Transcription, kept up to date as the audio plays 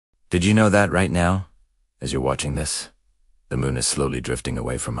Did you know that right now, as you're watching this, the moon is slowly drifting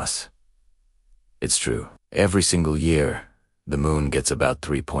away from us? It's true. Every single year, the moon gets about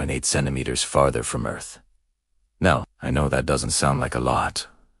 3.8 centimeters farther from Earth. Now, I know that doesn't sound like a lot,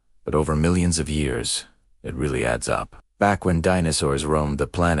 but over millions of years, it really adds up. Back when dinosaurs roamed the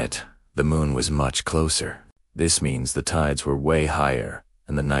planet, the moon was much closer. This means the tides were way higher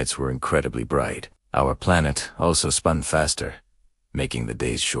and the nights were incredibly bright. Our planet also spun faster, making the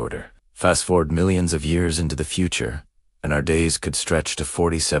days shorter. Fast forward millions of years into the future, and our days could stretch to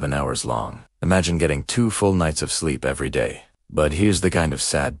 47 hours long. Imagine getting 2 full nights of sleep every day. But here's the kind of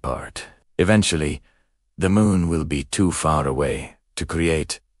sad part. Eventually, the moon will be too far away to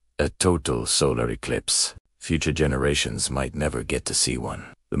create a total solar eclipse. Future generations might never get to see one.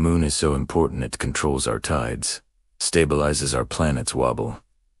 The moon is so important it controls our tides, stabilizes our planet's wobble,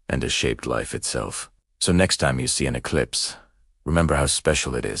 and has shaped life itself. So next time you see an eclipse, remember how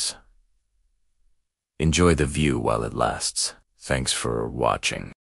special it is. Enjoy the view while it lasts. Thanks for watching.